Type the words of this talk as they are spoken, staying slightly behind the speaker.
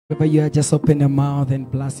Wherever you are, just open your mouth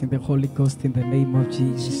and blast in the Holy Ghost in the name of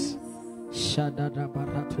Jesus. Shadada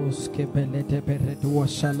baratos kebelete beredua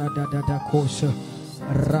shalada da kosha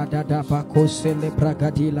radada bakose le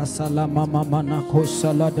bragadila salama mama na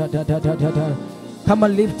kosha la da. Come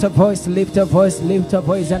on, lift a voice, lift a voice, lift a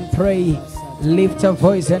voice and pray. Lift a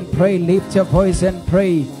voice and pray, lift your voice and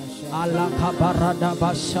pray. Allah kabarada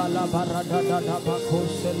bashala barada da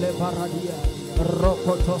bakose le baradia. Come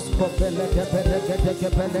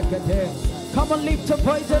on, lift a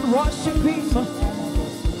voice and worship Him.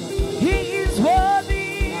 He is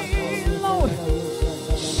worthy, Lord.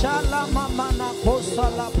 Shalamamana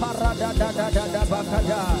kosala parada da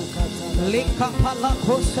bakada. Lika pala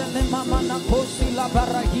kosele mamana kosila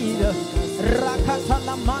baragida. Rakata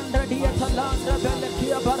la mandra diatalanda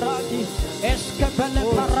belekia baragi. Eskebele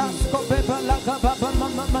parasko bebela gababa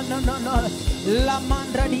mama na. La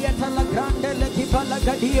mandra dieta la grande le kibala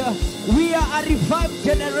gadia. We are a revived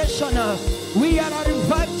generation. We are a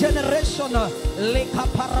revived generation. Leka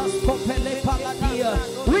parasko pele paladia.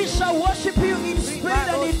 We shall worship you in spirit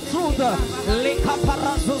and in truth. Leka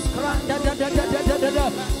parasos grande da.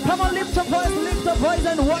 Come on, lift a voice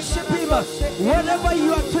and worship Him. Wherever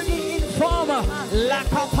you are tuning in from. La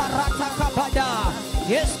caparata kabada.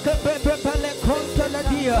 Yes, kebebele konta la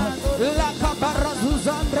dia. La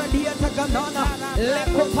cabarazuzandra dia taganana. Le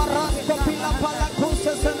coparasko pila pala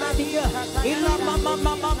kosa sanadia. Ila mama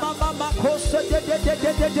kosa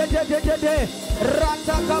de.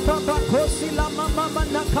 Rata kababa kosi la mama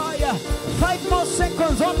nakaya. 5 more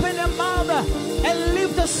seconds. Open your mouth and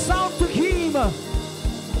leave the sound to Him.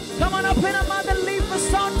 Come on, open your mouth and leave the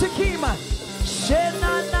sound to Him.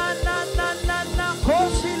 Shena na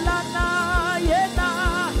kosi la na yena.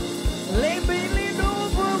 Lebili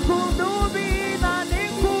nubu kunubi na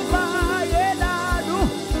nikuba yena du.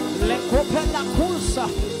 Lekopela kusa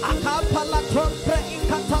akapala trompe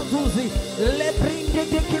ikatazuzi. Lebringe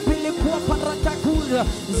dikibili kuwa paratakuza.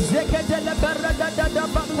 Zegedele berada da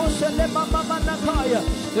bakoshe le mama manakaya.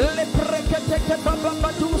 Leprekete ke baba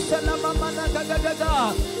baduse la mama nagagaga.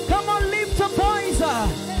 Come on, lift a voice.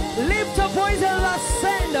 Lift a voice and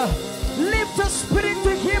ascend. Lift a spirit to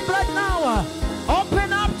Him right now.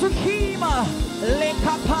 Open up to Him.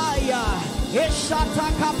 Lekapaya.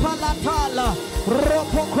 Eshata kapalatala.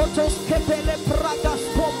 Ropokotos kepele pragas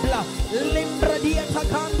kopla. Limbra dia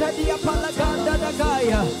takanda dia palaganda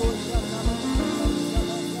dagaya.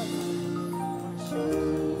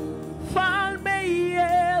 Falme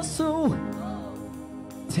Yesu.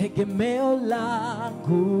 Tegemeo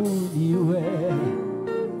langu niwe.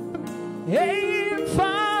 Hey,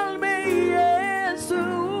 falme Yesu,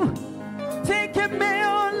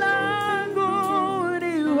 tegemeo langu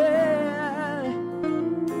niwe,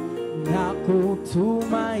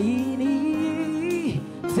 nakutumaini,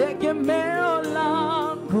 tegemeo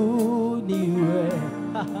langu niwe.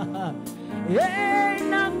 Hey,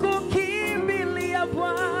 nakukimbilia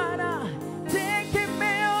Bwana,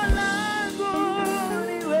 tegemeo langu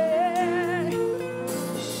niwe.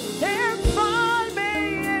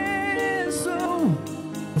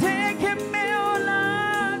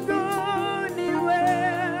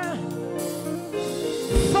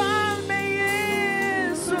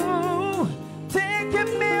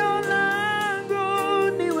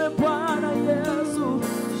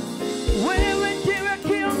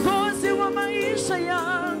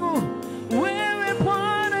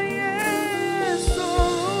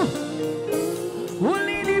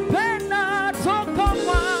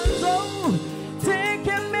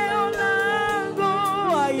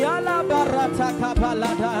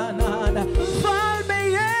 Kapaladana, falme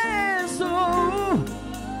Yesu,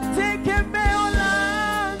 tegemeo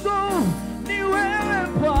langu ni wewe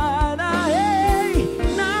Bwana, hey,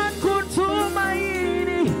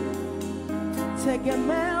 nakutumaini,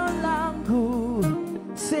 tegemeo langu,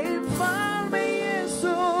 say falme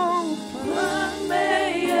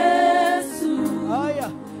Yesu, aya,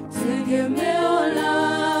 tegemeo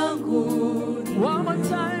langu. One more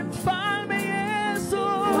time, falme Yesu,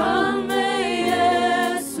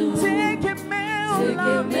 tegemeo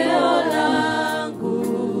langu.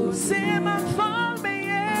 Sema falme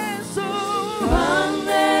Yesu,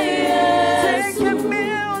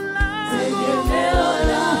 tegemeo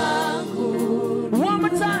langu. One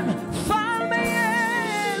more time,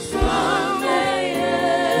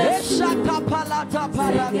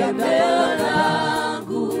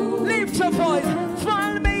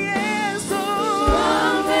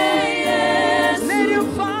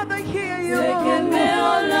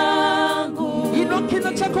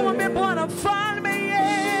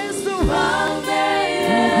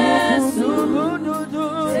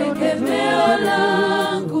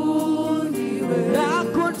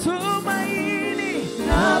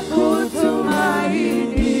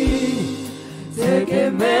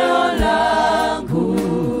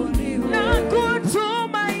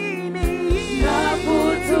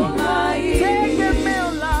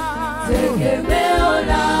 tegemeo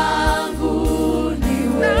langu ni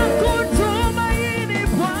wewe. Nakutumaini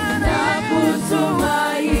Bwana,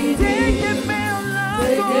 Nakutumaini, tegemeo langu,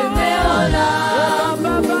 tegemeo langu.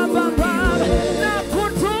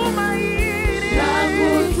 Nakutumaini,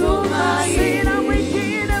 Nakutumaini, sina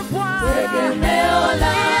mwingine Bwana, tegemeo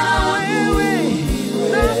langu ni wewe.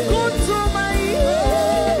 Nakutumaini,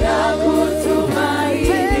 nakutumaini,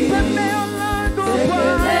 tegemeo langu Bwana.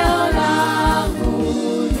 tegemeo langu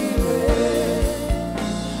ni wewe.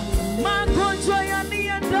 Magonjwa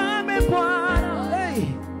yaniandame Bwana,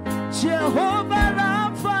 Jehova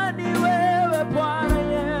Rafa ni wewe Bwana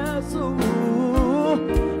Yesu.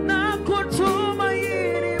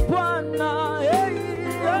 Nakutumaini Bwana,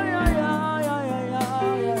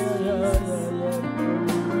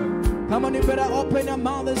 Come on, you better open your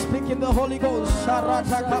mouth and speak in the Holy Ghost.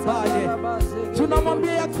 Sharata kabaye.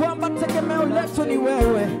 Tunamwambia ya kwamba tegemeo letu ni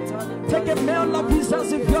wewe. Tegemeo la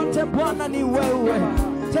vizazi vyote Bwana ni wewe.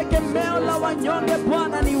 Tegemeo la wanyonge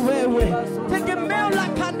Bwana ni wewe. Tegemeo la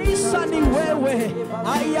kanisa ni wewe.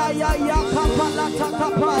 Ayayaya kapala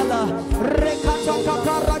takapala. Rekata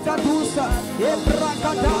kaparagadusa.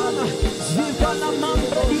 Ebrakadana. Zivana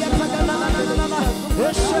mambre diatagana na na na na.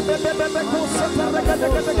 Eshebebebebe kusata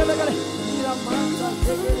regadegedegedegede.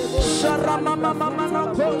 Sharamama mama na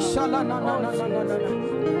koshala na na na na na na.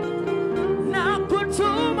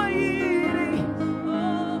 Nakutumaini,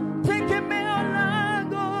 tegemeo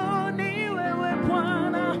langu ni wewe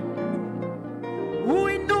Bwana.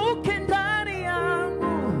 Uinuke ndani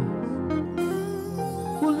yangu,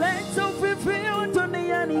 ulete uvivio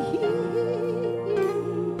duniani hii.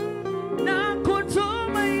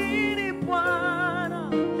 Nakutumaini Bwana,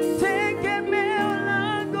 tegemeo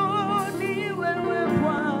langu ni wewe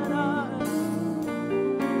Bwana.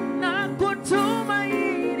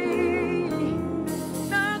 Nakutumaini,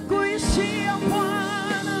 nakuishia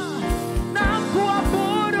Bwana,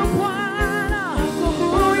 nakuabudu Bwana.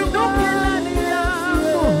 Uinuke ndani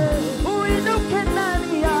yangu, uinuke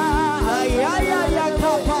ndani yangu. Ayayaya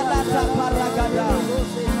kapalata paragada.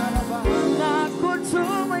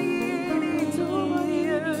 Nakutumaini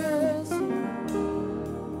Yesu.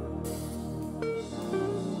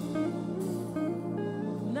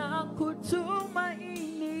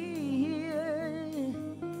 Nakutumaini,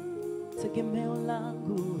 tegemeo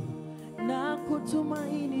langu.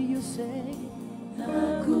 Nakutumaini, you say.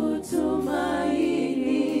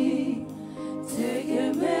 Nakutumaini,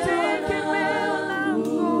 tegemeo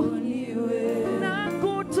langu ni wewe.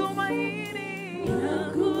 Nakutumaini,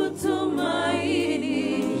 Nakutumaini,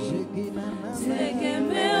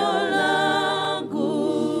 tegemeo langu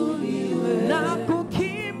ni wewe.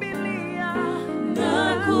 nakukimbilia,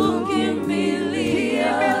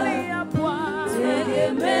 Nakukimbilia, kimbilia Bwana.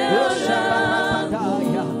 tegemeo langu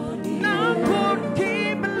ni wewe.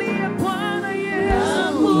 Nakukimbilia Bwana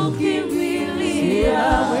Yesu. Nakukimbilia,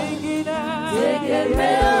 Wengine,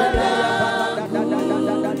 tegemeo langu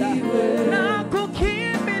ni wewe.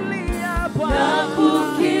 nakukimbilia Bwana.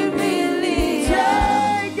 Nakukimbilia,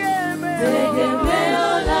 tegemeo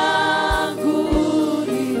langu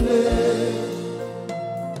ni wewe.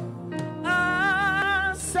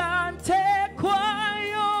 Asante kwa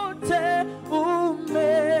yote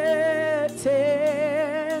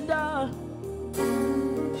umetenda.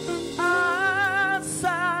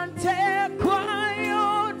 Asante kwa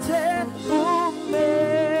yote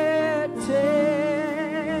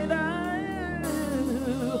umetenda.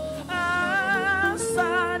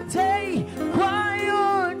 Asante kwa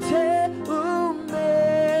yote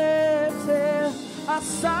umetenda.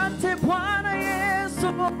 Asante Bwana Yesu.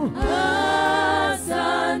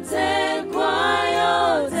 Asante kwa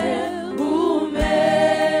yote umetenda.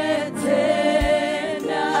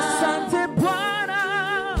 Asante Bwana.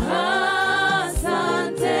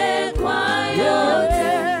 Asante kwa yote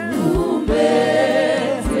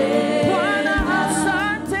umetenda. Bwana,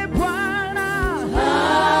 asante Bwana.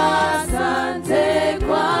 Asante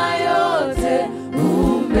kwa yote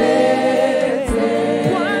umetenda.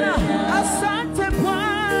 Bwana, asante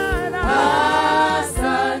Bwana.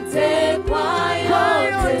 Asante kwa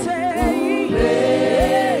yote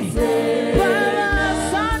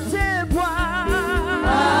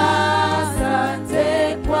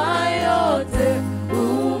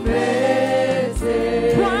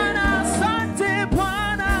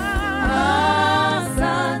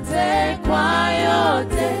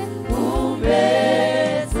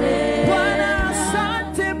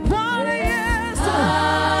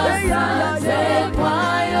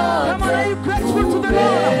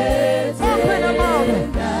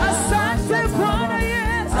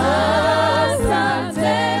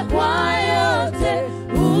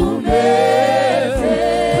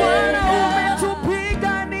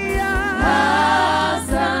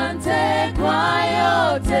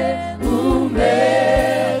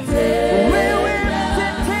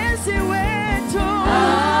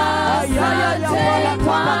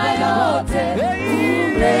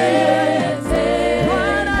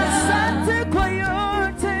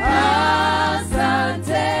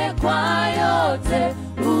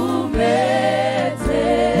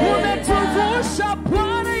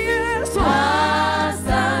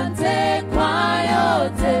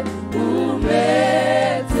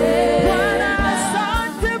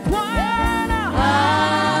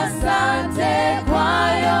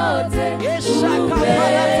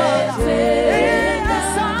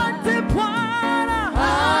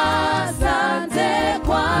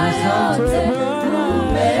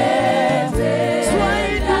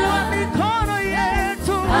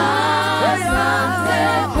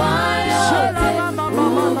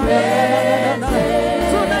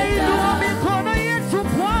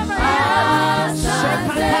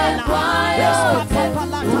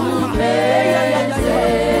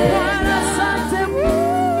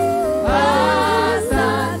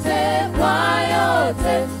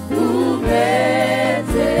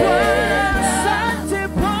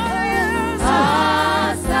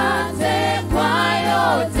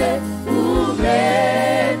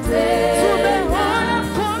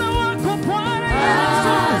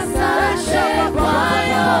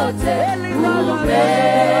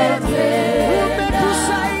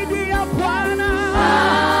Umetusaidia Bwana.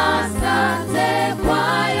 Asante kwa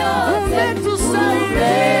yote.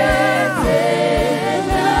 Umetusaidia.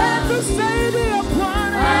 Umetusaidia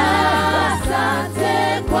Bwana. Asante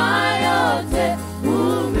kwa yote.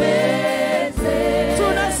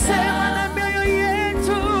 Tunasema na mioyo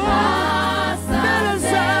yetu mbele Asante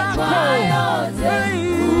zako. kwa yote.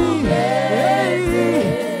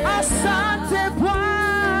 Asante Bwana.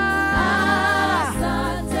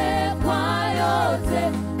 Asante kwa yote.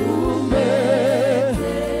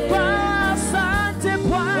 Asante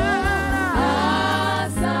Bwana.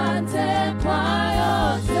 Asante kwa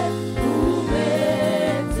yote.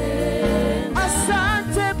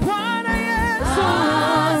 Asante Bwana Yesu.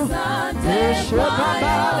 Asante kwa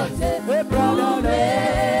yote.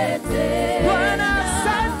 Bwana,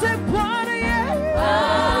 asante Bwana Yesu.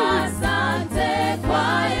 Asante kwa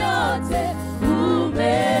yote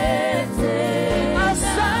umetenda.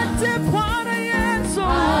 Asante Bwana Yesu.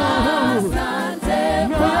 Asante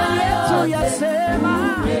kwa Yesu yote yasema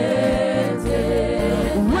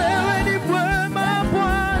wewe ni mwema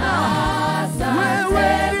Bwana. Wewe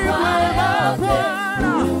ni mwema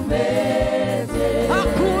Bwana.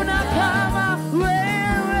 Hakuna kama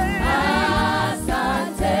wewe.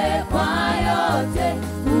 Asante kwa yote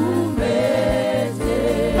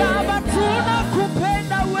umetenda. Baba,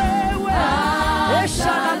 tunakupenda wewe.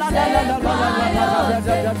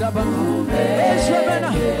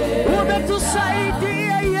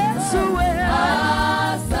 Umetusaidia Yesu wewe.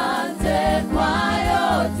 Asante kwa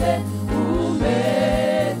yote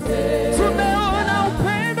umetenda. Tumeona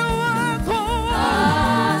upendo wako.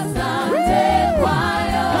 Asante kwa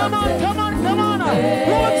yote. Come on.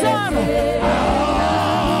 One time.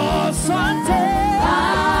 Asante.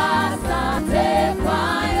 Asante kwa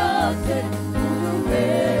yote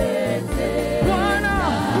umetenda. Bwana.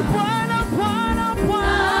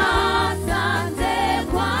 Asante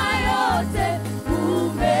kwa yote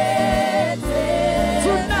umetenda.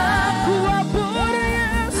 Tunakuabudu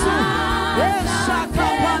Yesu.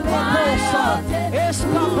 Eshakapalekosa.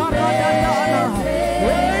 Eskaparadadana.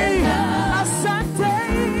 Hey, asante.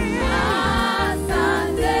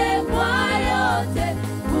 Asante kwa yote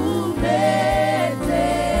umetenda.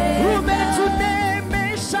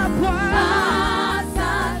 Umetuneemesha Bwana.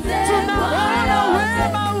 Asante Tunaona kwa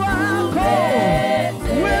wema wako.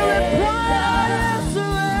 Wewe Bwana Yesu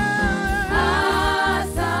wewe.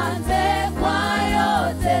 Asante kwa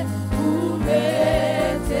yote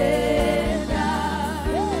umetenda.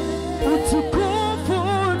 Utukufu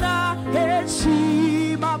na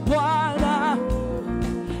heshima Bwana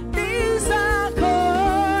ni zako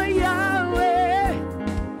Yahweh,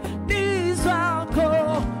 ni zako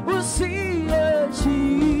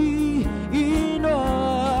usiyeshindwa.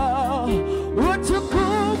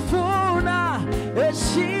 Utukufu na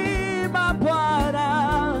heshima Bwana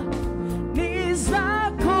ni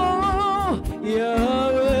zako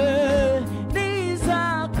Yahweh, ni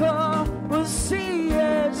zako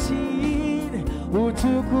usiyeshindwa.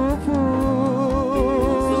 Utukufu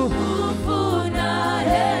Utukufu na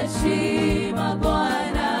heshima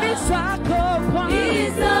Bwana ni zako Bwana. ni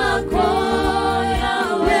zako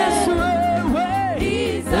Yahweh. Yesu wewe. Ni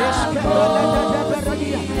zako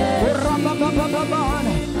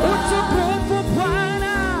Utukufu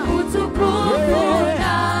Bwana. Utukufu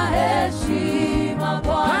na heshima Come on,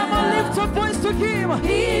 Bwana lift your voice to Him.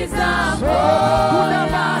 ni zako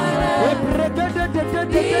Yahweh.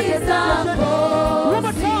 Ni zako One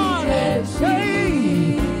more time.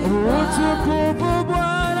 Hey. Utukufu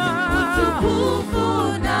Bwana. Utukufu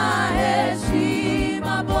na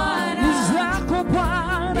heshima Bwana Ni zako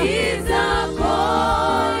Bwana. ni zako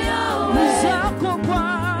Ni Yahweh. zako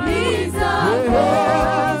Bwana. Ni zako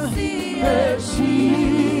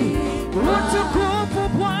usiyeshindwa. Utukufu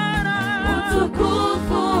Bwana.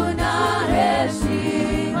 Utukufu na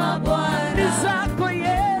heshima Bwana Ni zako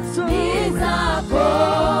Yesu. ni zako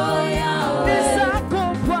Ni Yahweh. zako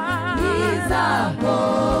Bwana. Ni zako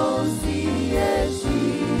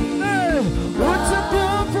usiyeshindwa. Utukufu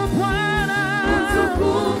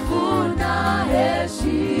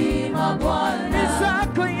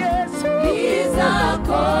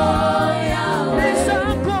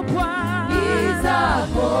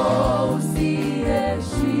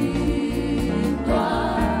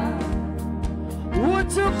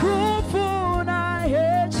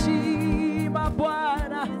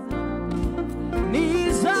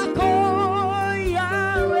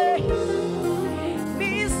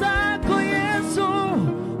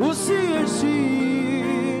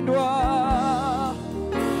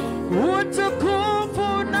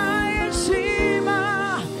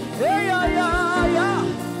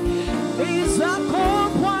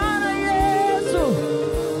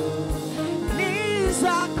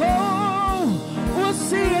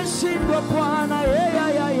Bwana,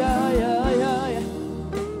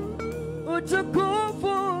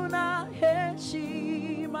 utukufu na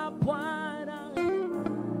heshima Bwana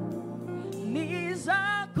ni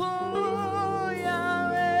zako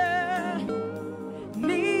Yahweh,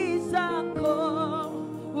 ni zako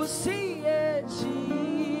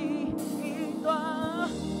usiyeshindwa.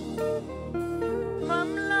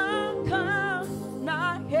 Mamlaka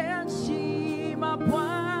na heshima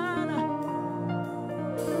Bwana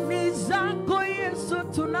ni zako Yesu,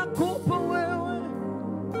 tunakupa wewe,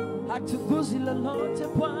 hatuguzi lolote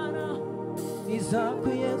Bwana, ni zako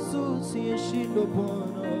Yesu usiyeshindwa Bwana.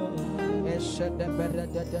 Eshede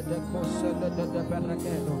berede de kosele de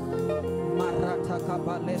berekeno marata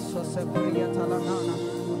kabaleso seburia talanana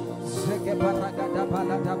zege baragada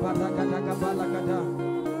balada baragada gabalagada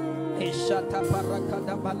eshata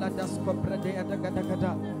barakada balada skoprede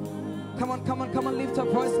adagada. Come on, lift a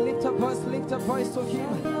voice to him.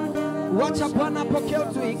 Wacha Bwana pokea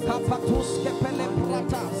tu ikapatus kepele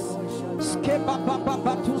pratas skeba baba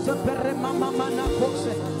batuza bere mama mana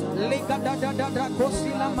kose liga da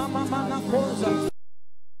kosila mama mana koza.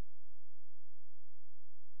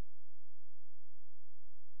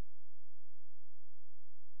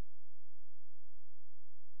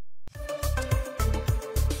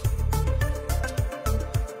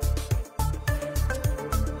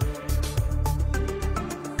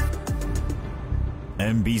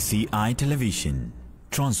 Mbci Television,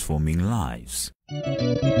 transforming lives.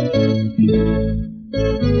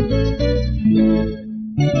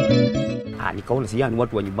 Nikaona ni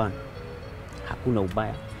watu wa nyumbani, hakuna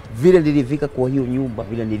ubaya. Vile nilifika kwa hiyo nyumba,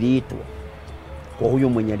 vile niliitwa kwa huyo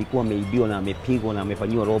mwenye alikuwa ameibiwa na amepigwa na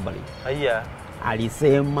amefanyiwa robbery.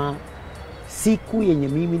 Alisema siku yenye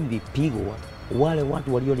mimi nilipigwa, wale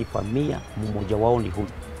watu walionifamia mmoja wao ni huyu.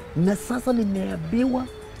 Na sasa nimeambiwa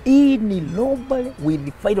hii ni robbery with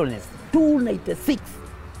violence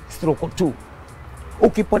 296/2.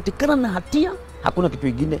 Ukipatikana na hatia, hakuna kitu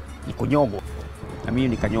kingine, ni kunyongwa. Na mimi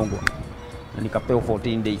nikanyongwa. Na nikapewa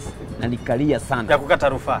 14 days. Na nikalia sana. Ya kukata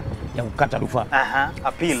rufaa.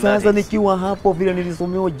 Appeal. Sasa nikiwa hapo vile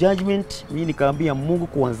nilisomewa judgment, mimi nikaambia Mungu,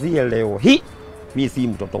 kuanzia leo hii mimi si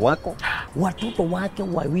mtoto wako. Watoto wake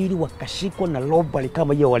wawili wakashikwa na robbery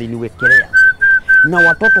kama hiyo waliniwekelea. Na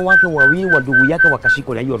watoto wake wawili wa ndugu yake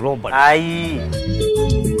wakashikwa na hiyo robbery.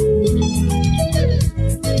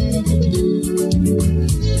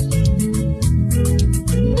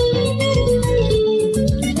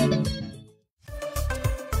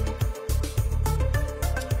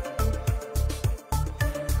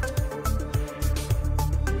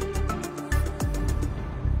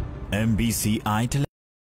 Mbci Television.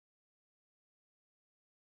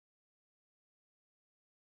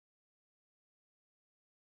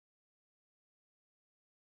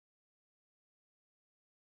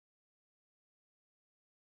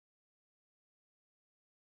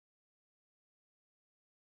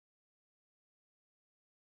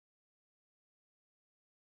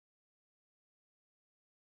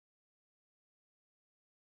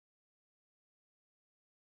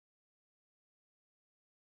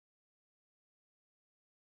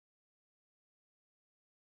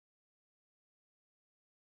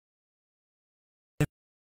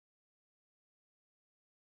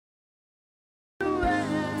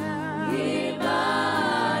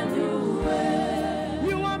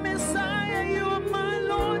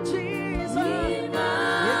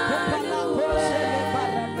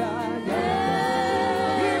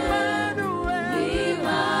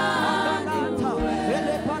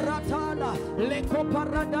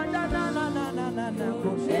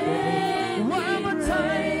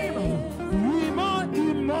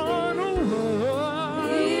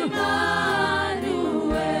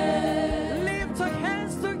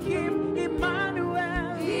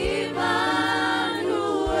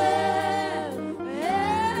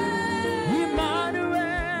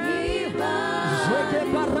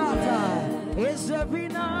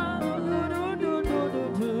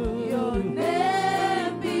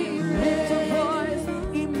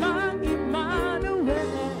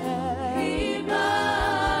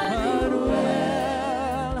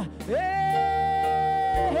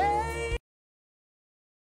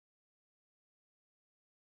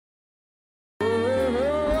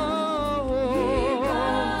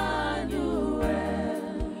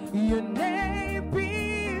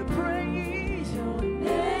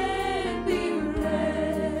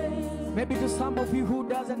 Maybe to some of you who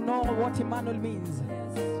doesn't know what Emmanuel means.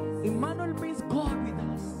 Emmanuel means God with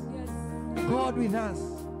us. God with us.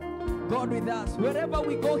 God with us. Wherever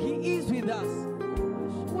we go, He is with us.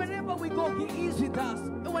 Wherever we go, He is with us.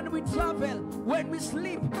 When we travel, when we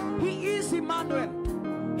sleep, He is Emmanuel.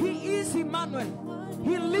 He is Emmanuel.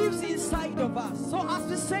 He lives inside of us. So as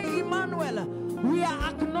we say Emmanuel, we are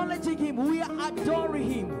acknowledging him. We are adoring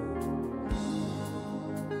him.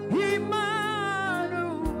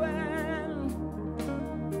 Emmanuel.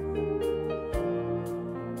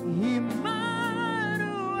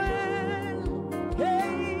 Emmanuel.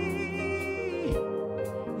 Hey.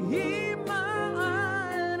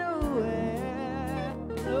 Emmanuel.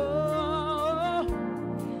 Oh,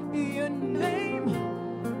 your name.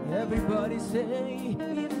 Everybody say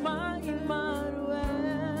Emmanuel.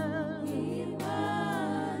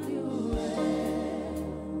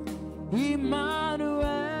 Emmanuel.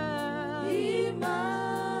 Emmanuel.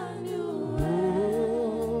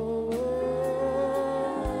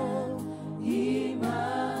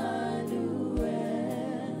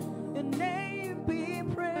 Emmanuel. Your name be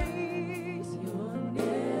praised. Your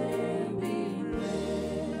name be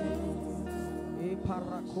praised. E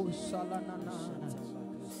parakusalanana.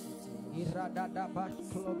 Iradada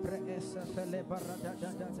baklobre esfele baradada.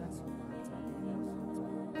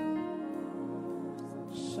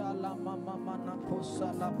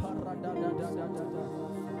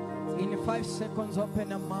 In 5 seconds, open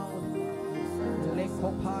your mouth.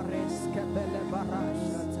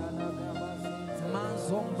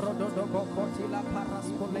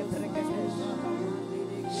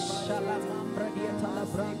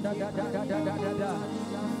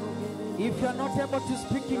 If you are not able to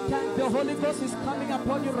speak in tongues, the Holy Ghost is coming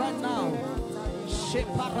upon you right now.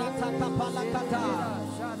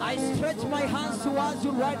 I stretch my hands towards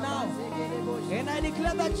you right now, and I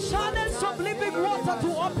declare that channels of living water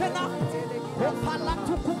to open up.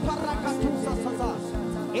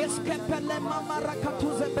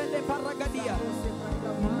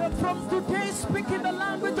 From today, speak in the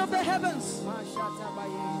language of the heavens.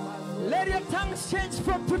 Let your tongues change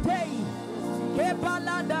from today.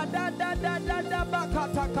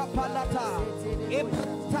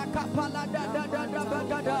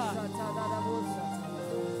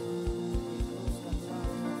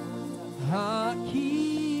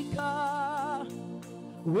 Hakika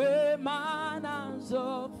wema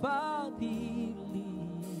nazo fadhili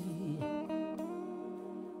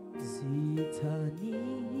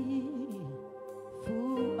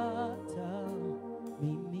zitanifuata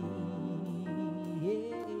mimi,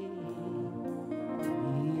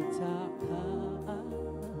 nitakaa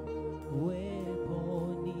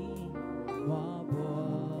weponi mwa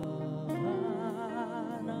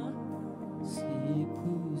Bwana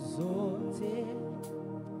siku zote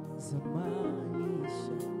za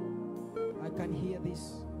maisha. I can hear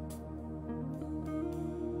this.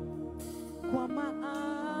 Kwa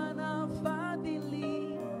maana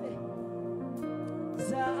fadhili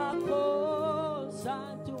zako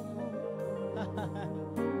zadumu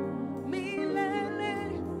milele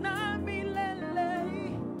na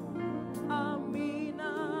milele.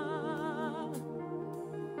 Amina.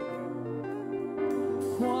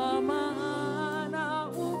 Kwa maana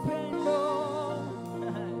upendo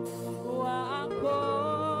wako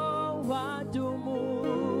wadumu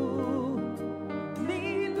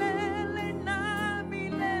milele na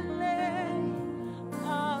milele.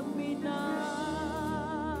 Amina.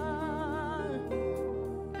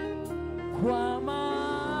 Kwa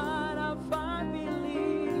maana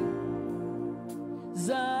fadhili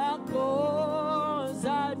zako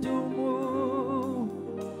zadumu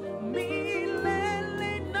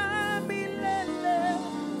milele na milele.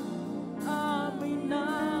 Amina.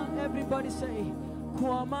 Everybody say,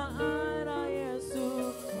 kwa maana Yesu,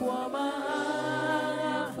 kwa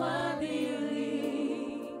maana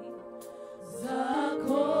Fadhili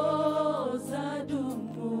zako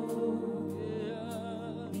zadumu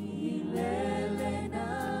milele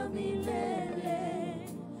na milele.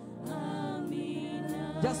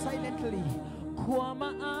 Amina. just silently. Kwa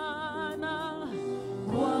maana,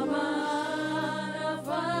 Kwa maana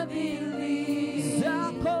fadhili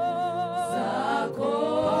zako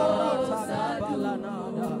zadumu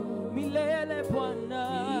milele Bwana.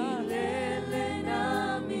 milele na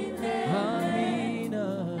milele. Amina.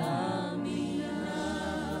 Amina.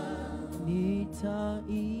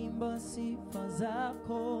 Nitaimba sifa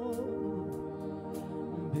zako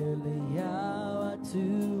mbele ya watu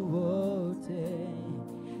wote.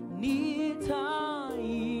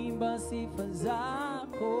 Nitaimba sifa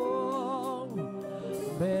zako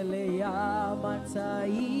mbele ya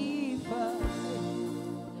mataifa.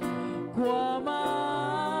 Kwa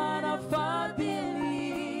maana fadhili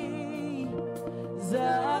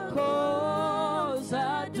zako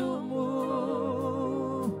zadumu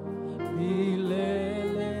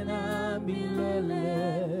milele na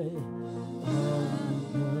milele.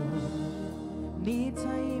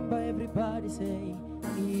 Nitaimba, everybody say,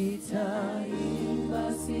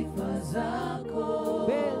 nitaimba sifa zako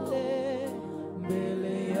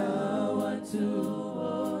mbele ya watu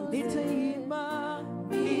wote.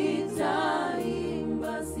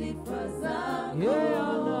 Nitaimba sifa zako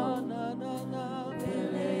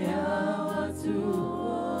mbele ya watu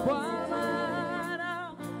wote. Kwa maana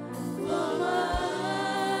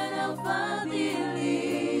fadhili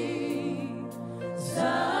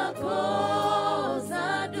zako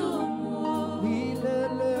zadumu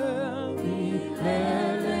milele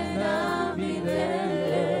na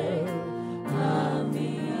milele.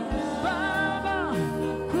 Amina. Baba,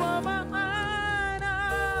 kwa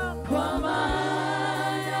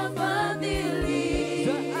maana fadhili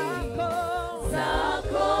zako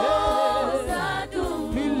zadumu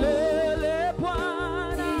milele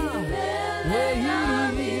Bwana, milele na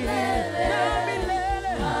milele.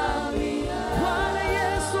 Amina. Bwana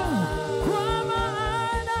Yesu, kwa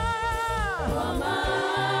maana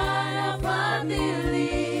fadhili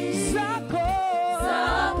zako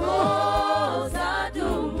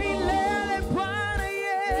zadumu milele Bwana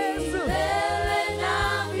Yesu, milele na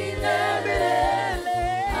milele.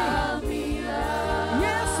 Amina.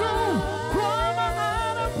 Yesu, kwa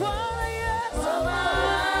maana Bwana Yesu,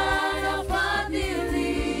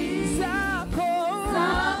 fadhili zako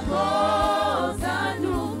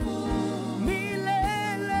zadumu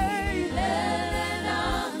milele na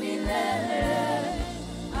milele.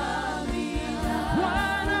 Amina.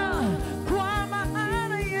 Bwana, kwa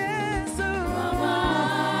maana Yesu,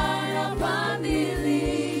 fadhili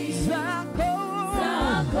zako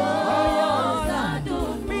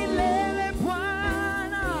zadumu milele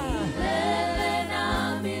Bwana, milele na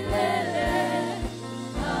milele.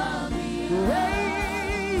 Amina.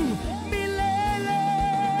 Milele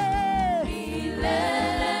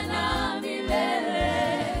na milele.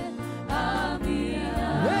 Amina.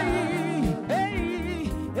 Milele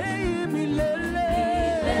na milele.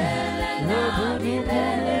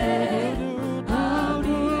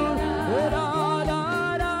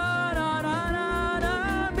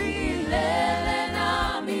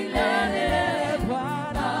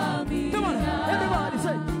 Come on, everybody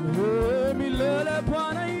say, milele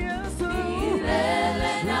Bwana Yesu,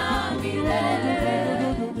 milele na milele.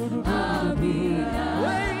 Amina.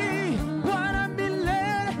 Bwana milele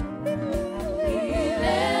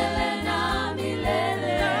na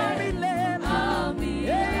milele.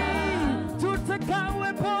 Amina. Tutakaa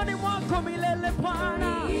uweponi mwako milele Bwana,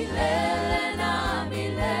 milele na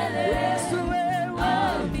milele. Yesu wewe.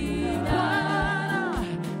 Amina.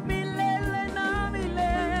 Milele na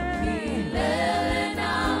milele. Milele na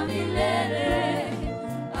milele.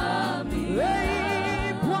 Amina.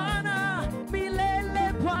 Bwana milele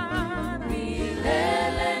Bwana,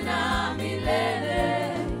 milele na milele.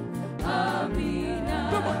 Amina.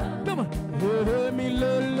 Come on.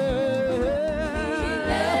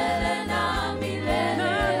 Milele na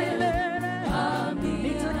milele. Amina.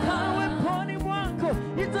 Nitakaa uweponi mwako,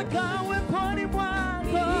 nitakaa uweponi mwako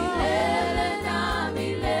milele na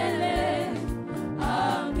milele.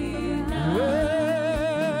 Amina.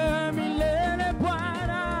 Milele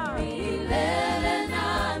Bwana, milele na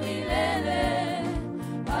milele.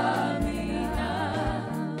 Amina.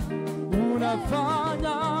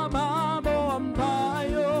 Unafanya mambo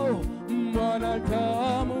ambayo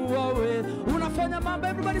mwanadamu hawezi. Unafanya mambo,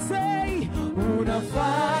 everybody say,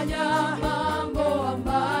 unafanya mambo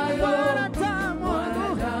ambayo mwanadamu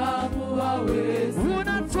hawezi.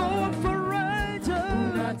 Unatoa faraja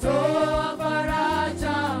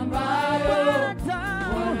ambayo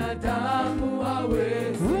mwanadamu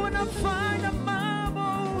hawezi. Unafanya mambo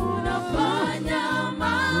ambayo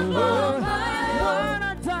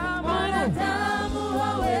mwanadamu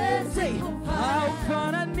hawezi.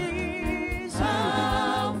 Haufananisha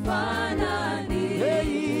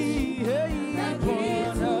na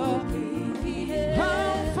kitu kingine.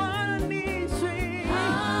 Haufananishi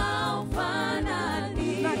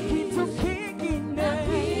na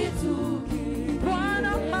kitu kingine.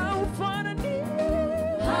 Bwana haufananishi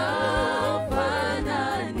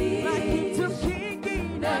na kitu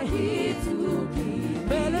kingine.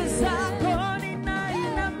 Mbele zako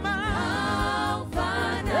ninainama,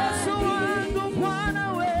 Yesu wangu Bwana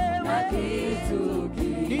wewe,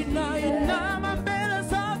 ninainama mbele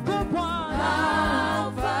zako Bwana,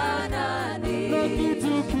 na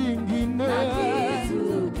kitu kingine.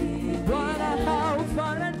 Bwana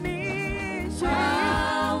haufananishi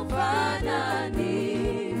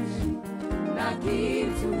na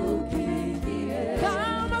kitu kingine.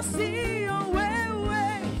 Kama sio wewe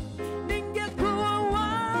ningekuwa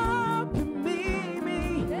wapi mimi?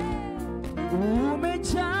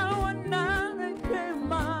 Umejawa na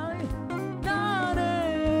rehema na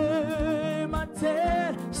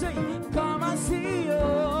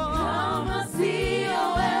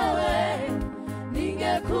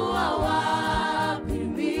ningekuwa wapi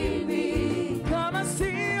mimi kama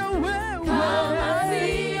sio wewe, kama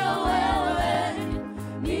sio wewe,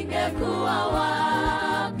 ningekuwa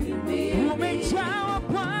wapi mimi. Umejawa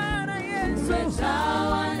Bwana Yesu,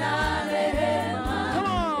 umejawa na rehema, come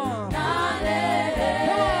on, na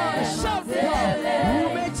rehema, shout it,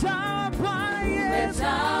 umejawa Bwana Yesu,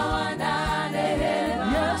 umejawa na rehema,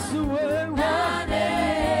 Yesu wewe, na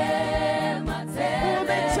rehema tele,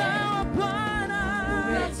 umejawa Bwana,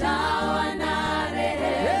 umejawa na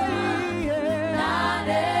rehema, yeah, na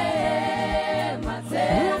rehema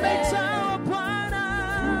tele, umejawa Bwana,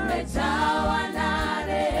 umejawa na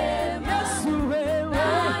rehema, Yesu wewe, na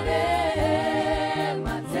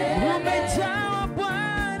rehema tele, umejawa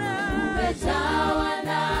Bwana, umejawa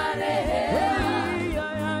na rehema,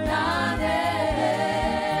 na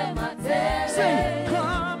rehema tele. say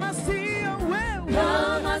kama sio wewe,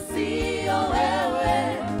 Kama sio wewe,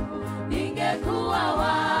 ningekuwa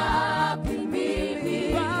wapi mimi?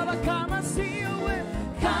 Baba, kama sio wewe,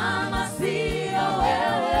 Kama sio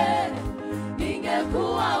wewe,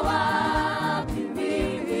 ningekuwa wapi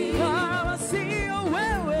mimi? kama sio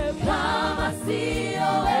wewe, Kama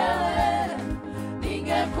sio wewe,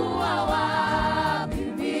 ningekuwa wapi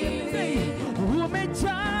mimi?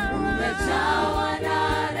 umejawa, Umejawa na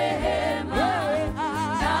rehema,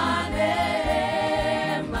 na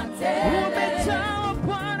rehema tele. umejawa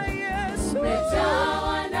Bwana Yesu,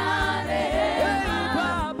 Umejawa na rehema,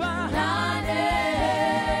 Baba, na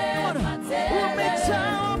rehema tele.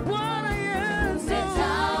 umejawa Bwana Yesu,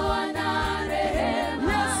 Umejawa na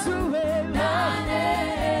rehema, Yesu wewe, na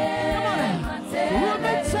rehema tele.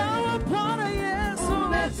 umejawa Bwana Yesu,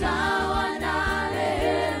 Umejawa na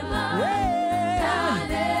rehema, na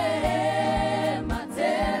rehema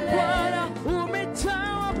tele. Bwana,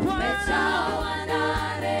 umejawa Bwana, Umejawa na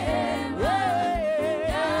rehema,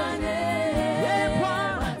 na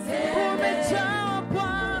rehema tele. umejawa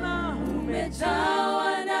Bwana,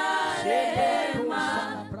 Umejawa na rehema,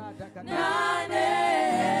 na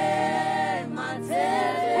rehema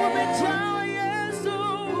tele. umejawa Yesu,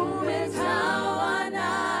 Umejawa na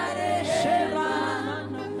rehema,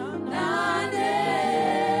 na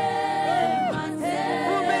rehema tele.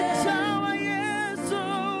 umejawa Yesu.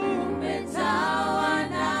 Umejawa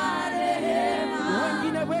na rehema,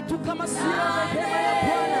 Wengine wetu kama sio rehema ya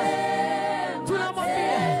Bwana,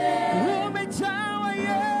 tunamwambia umejawa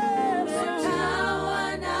Yesu. umejawa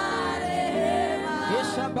na rehema,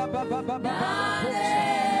 Yesha baba baba baba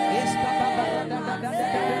Yes baba baba da da da da da.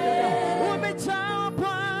 Umejawa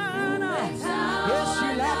Bwana, Yesu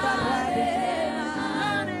la baradi.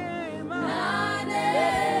 na rehema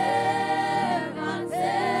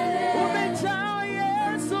tele. Umejawa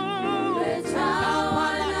Yesu, Umejawa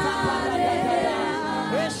na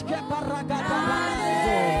rehema, Eske baragada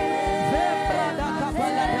balazo, Vebrada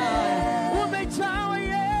kabalada. Umejawa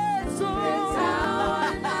Yesu, umejawa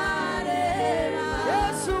na rehema,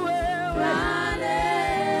 Yesu wewe. na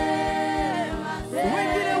rehema tele.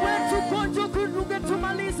 Wengine wetu konjo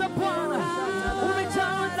kungetumaliza Bwana,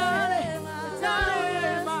 umejawa nane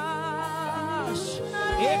rehema.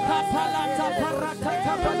 Ekapalata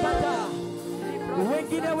parakata patata.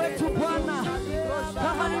 Wengine wetu Bwana,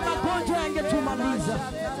 kama ni magonjwa yangetumaliza,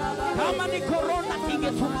 kama ni korona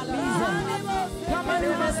ingetumaliza, kama ni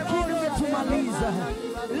umaskini ungetumaliza,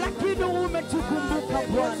 lakini umetukumbuka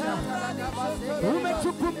Bwana,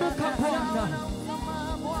 umetukumbuka Bwana,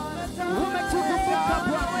 umetukumbuka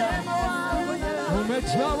Bwana,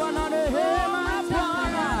 umejawa na rehema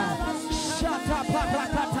Bwana. Shata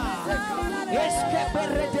parakata,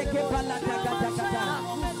 eskepereteke palatatakata.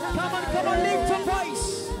 Come on, lift your voice.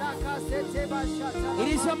 It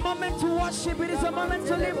is a moment to worship. It is a moment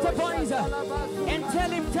to lift a voice and tell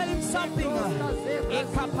him something.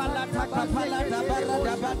 Ekapalata kapalata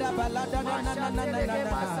barada bada balada na na na na na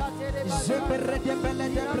na. Zeberede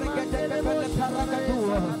belede bregede bele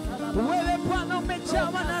paragadua. Wewe Bwana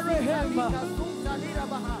umejawa na rehema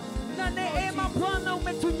na neema. Bwana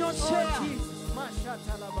umetunyoshea,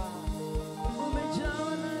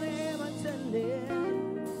 umejawa na rehema tele.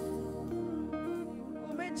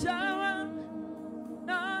 Umejawa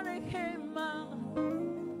na rehema,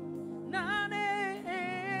 na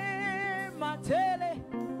neema tele.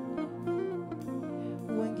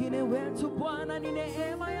 Wengine wetu Bwana, ni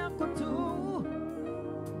neema yako tu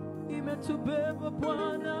imetubeba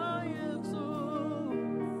Bwana Yesu.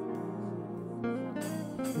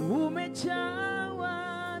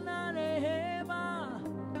 Umejawa na rehema,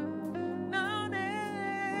 na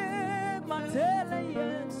neema tele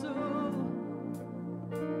Yesu.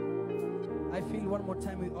 I feel one more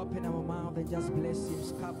time we open our mouth and just bless him.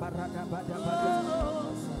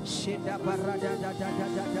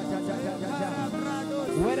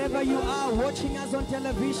 Wherever you are, watching us on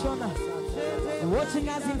television, watching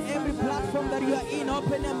us in every platform that you are in,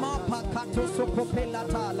 open your mouth.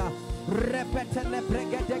 Repetele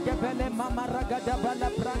bregede gebele mama ragada bala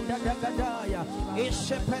branda dagadaya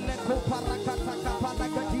ishepele kuparakata kapala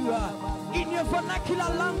gadia. In your vernacular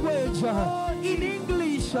language, in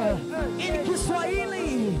English, in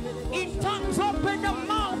Kiswahili, in tongues, open the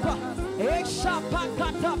mouth.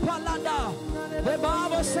 The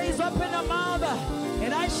Bible says, open the mouth,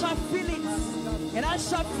 and I shall feel it, and I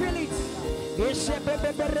shall feel it.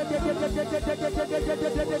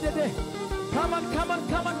 Come on, come on,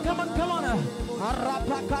 come on, come on, come on.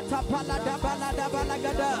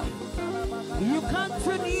 You can't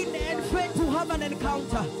tune in and fail to have an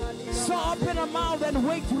encounter. So open a mouth and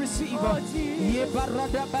wait to receive.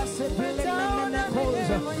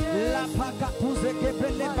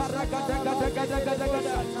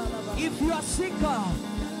 If you are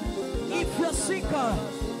sick,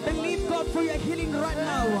 believe God for your healing right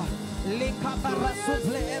now.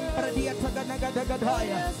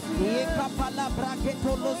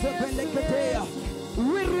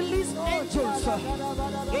 We release angels.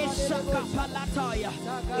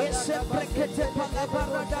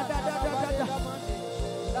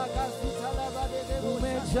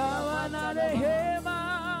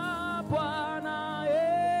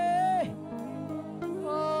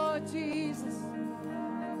 Oh Jesus.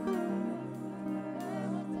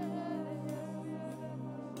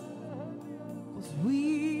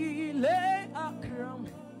 We lay our crown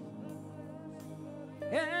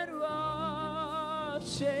and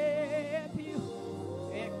worship you.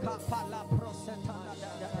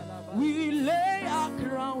 We lay our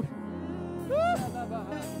crown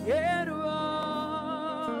and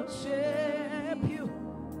worship you,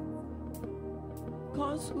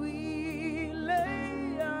 'cause we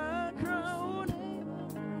lay our crown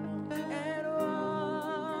and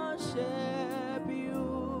worship you.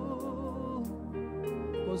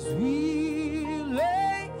 'Cause we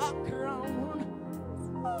lay our crown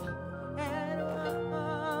and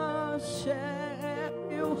worship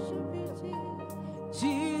you.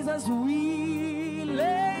 Jesus, we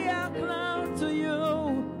lay our crown to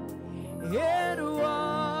you and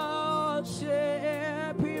worship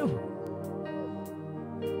you.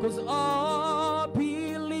 'Cause all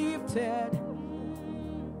be lifted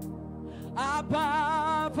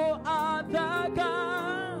above all other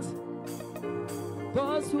gods.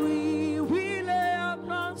 'Cause we lay our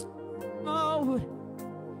crowns forward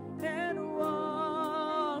and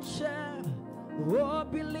worship. Oh,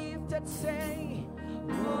 be lifted, say,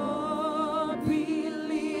 oh, be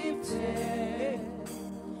lifted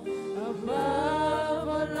above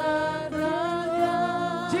all other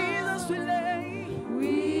gods. Jesus,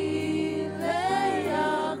 we lay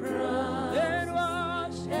our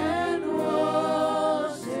crowns and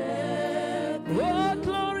worship. Oh,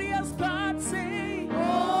 glorious God, say,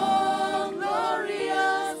 oh,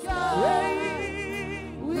 glorious God,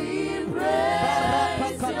 we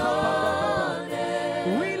praise your name.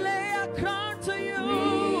 We lay our crown to you,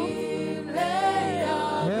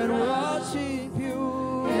 and worship you,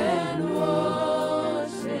 and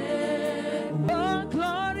worship. Oh,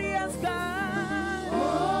 glorious God,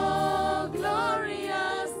 oh,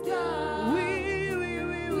 glorious God, we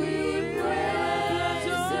praise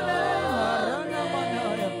your name.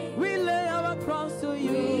 We lay our crowns to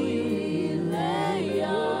you, we lay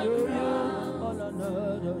our crowns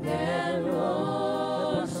and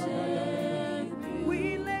worship. We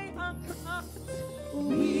lay our crowns,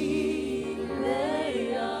 we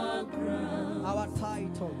lay our crowns, our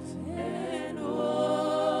titles and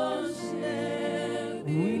worship.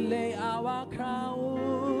 We lay our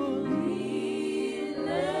crowns, we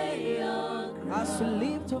lay our crowns, as we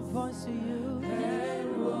lift a voice to you and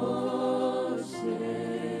worship.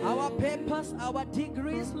 Our papers, our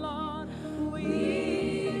degrees, Lord,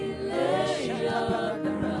 we lay our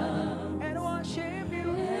crowns and worship you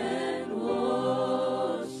and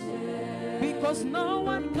worship. Because no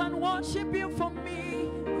one can worship you for me.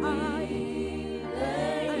 I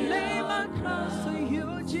lay my crowns to you,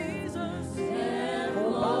 Jesus, and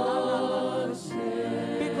worship.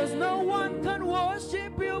 Because no one can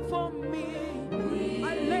worship you for me.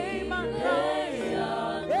 I lay my crowns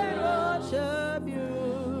and worship you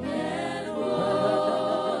and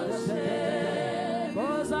worship.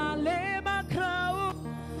 'Cause I lay my crown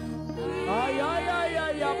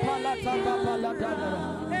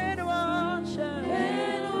and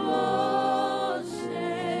worship.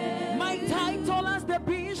 My title as the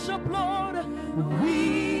bishop, Lord,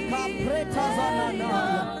 we Libretas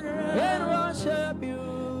and worship you.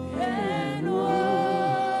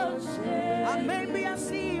 And maybe I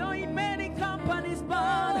see you in many companies,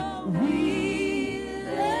 but we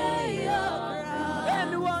lay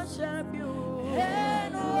and worship you.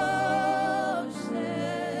 And worship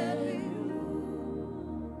you.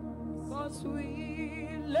 'Cause we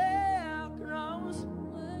lay our crowns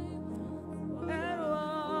and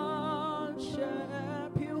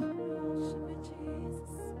worship you.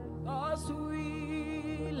 'Cause we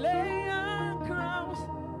lay our crowns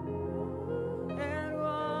and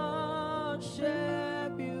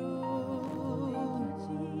worship you.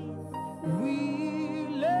 We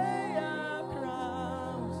lay our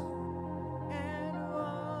crowns and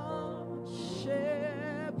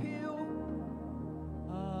worship you.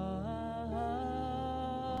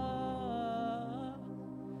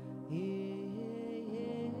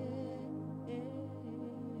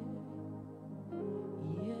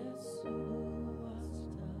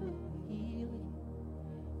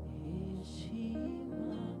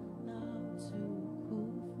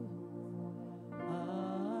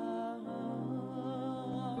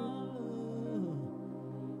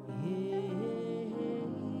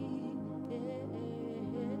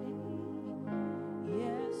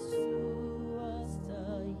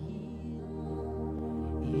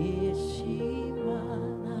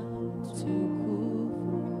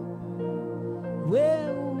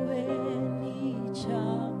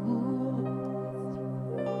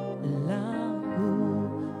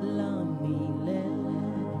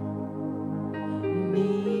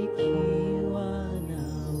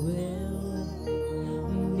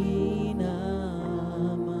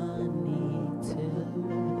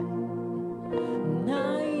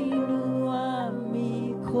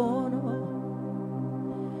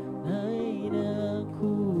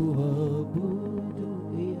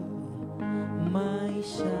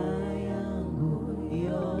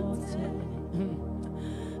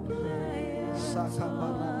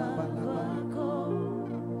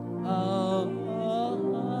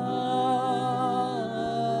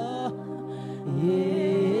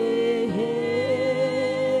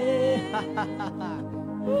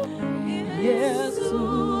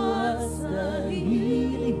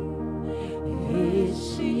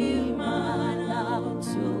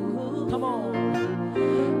 Come on.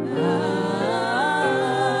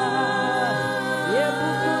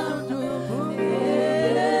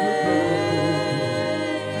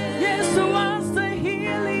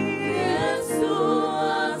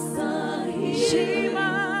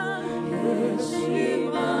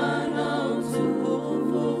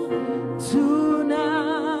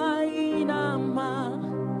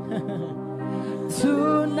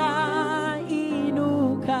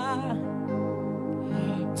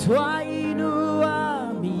 Twainua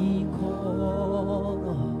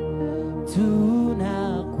mikono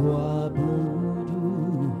tunakuabudu,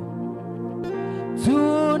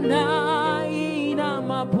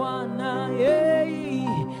 tunainama Bwana,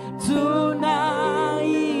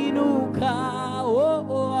 tunainuka,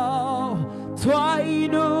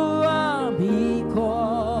 twainua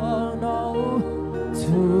mikono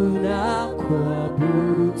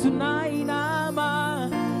tunakuabudu, tunainama,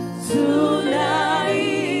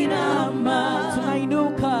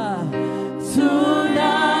 tunainuka,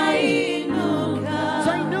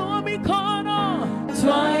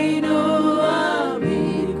 twainua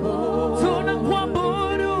mikono,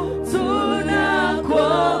 tunakuabudu,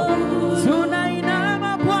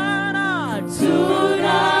 tunainama Bwana,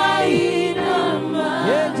 tunainama,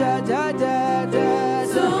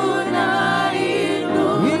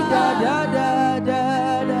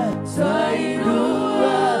 tunainua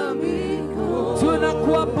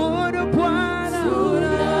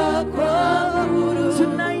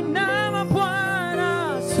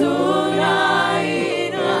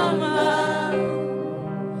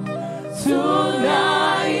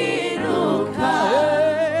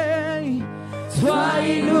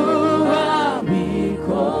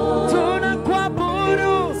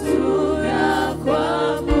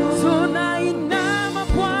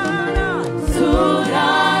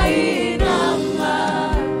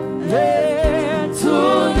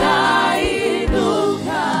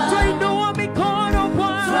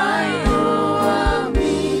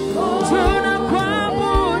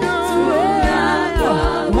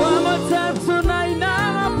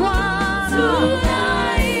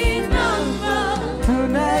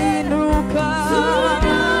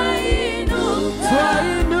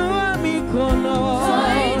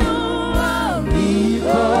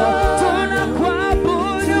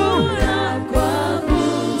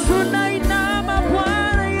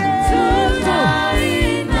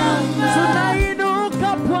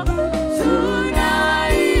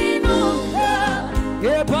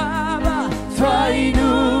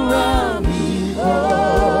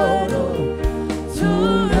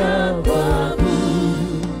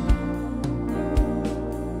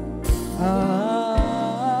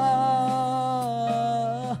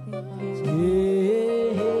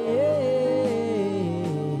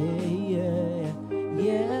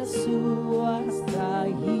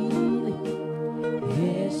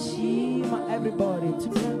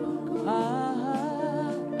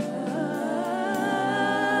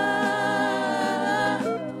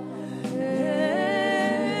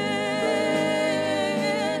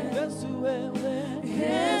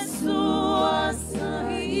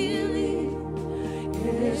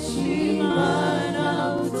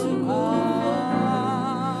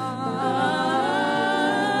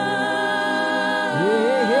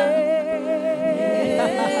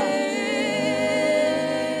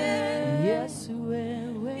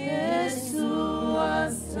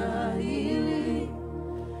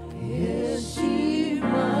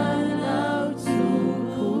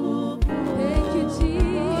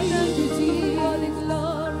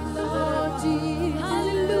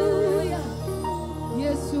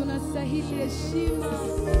unastahili heshima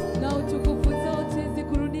na utukufu